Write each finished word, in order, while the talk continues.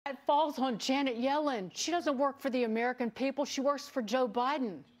It falls on Janet Yellen. She doesn't work for the American people. She works for Joe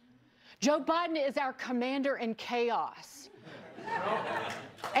Biden. Joe Biden is our commander in chaos.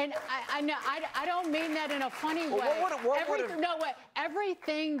 And I don't mean that in a funny way.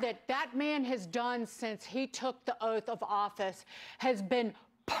 Everything that man has done since he took the oath of office has been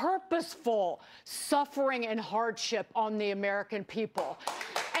purposeful suffering and hardship on the American people.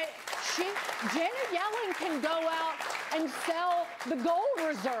 And Janet Yellen can go out and sell the gold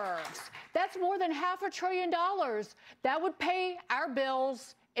reserves. That's more than $500 billion. That would pay our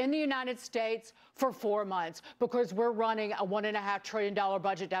bills in the United States for 4 months, because we're running a $1.5 trillion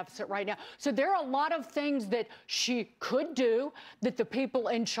budget deficit right now. So there are a lot of things that she could do, that the people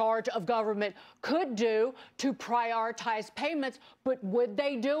in charge of government could do to prioritize payments. But would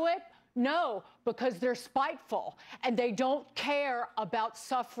they do it? No, because they're spiteful and they don't care about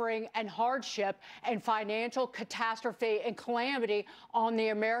suffering and hardship and financial catastrophe and calamity on the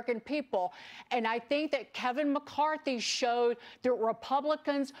American people. And I think that Kevin McCarthy showed that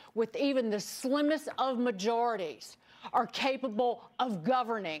Republicans with even the slimmest of majorities are capable of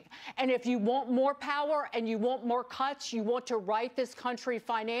governing. And if you want more power and you want more cuts, you want to right this country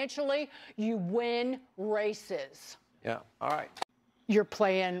financially, you win races. Yeah, all right. You're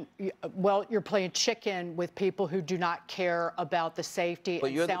playing chicken with people who do not care about the safety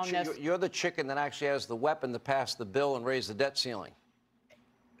and soundness. You're the chicken that actually has the weapon to pass the bill and raise the debt ceiling.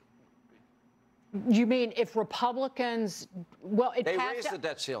 You mean if Republicans, they raised the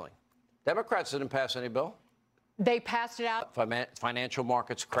debt ceiling. Democrats didn't pass any bill. They passed it out. Financial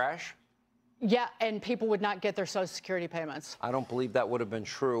markets crash. Yeah, and people would not get their Social Security payments. I don't believe that would have been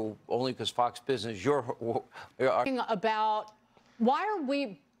true, only because Fox Business, about why are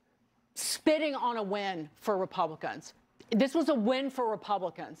we spitting on a win for Republicans? This was a win for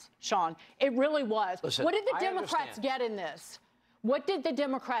Republicans, Sean. It really was. Listen, what did the Democrats get in this? What did the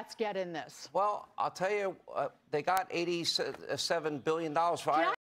Democrats get in this? Well, I'll tell you, they got $87 billion for